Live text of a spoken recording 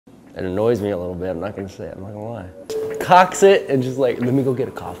It annoys me a little bit, I'm not gonna say it, I'm not gonna lie. Cocks it and just like, let me go get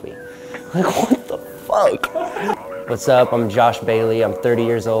a coffee. Like, what the fuck? What's up, I'm Josh Bailey, I'm 30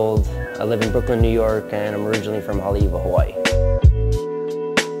 years old. I live in Brooklyn, New York, and I'm originally from Haleiwa, Hawaii.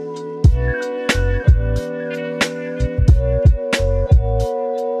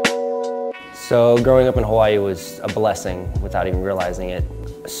 So growing up in Hawaii was a blessing without even realizing it.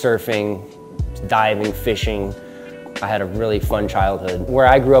 Surfing, diving, fishing. I had a really fun childhood. Where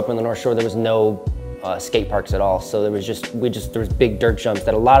I grew up in the North Shore, there was no skate parks at all. So there was big dirt jumps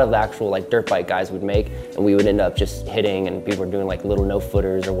that a lot of the actual like dirt bike guys would make, and we would end up just hitting, and people were doing like little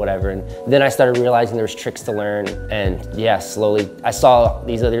no-footers or whatever. And then I started realizing there was tricks to learn, and yeah, slowly I saw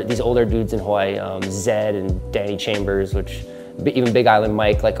these older dudes in Hawaii, Zed and Danny Chambers, which even Big Island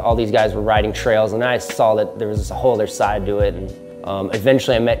Mike, like all these guys were riding trails, and I saw that there was a whole other side to it. And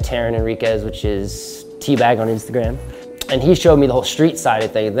eventually I met Taryn Enriquez, which is Teabag on Instagram. And he showed me the whole street side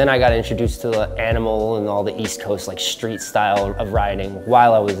of things. Then I got introduced to the animal and all the East Coast like street style of riding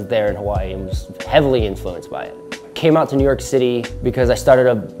while I was there in Hawaii, and was heavily influenced by it. Came out to New York City because I started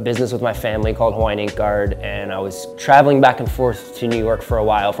a business with my family called Hawaiian Ink Guard, and I was traveling back and forth to New York for a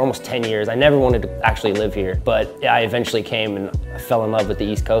while, for almost 10 years. I never wanted to actually live here, but I eventually came and I fell in love with the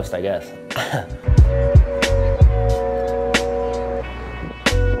East Coast, I guess.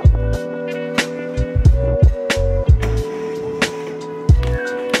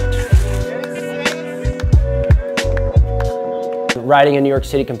 Riding in New York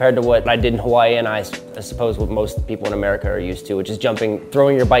City compared to what I did in Hawaii, and I suppose what most people in America are used to, which is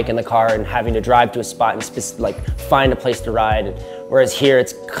throwing your bike in the car and having to drive to a spot and like find a place to ride. Whereas here,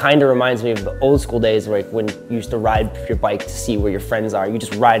 it's kind of reminds me of the old school days, like when you used to ride your bike to see where your friends are. You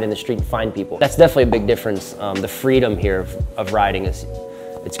just ride in the street and find people. That's definitely a big difference. The freedom here of riding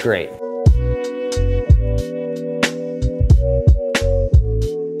it's great.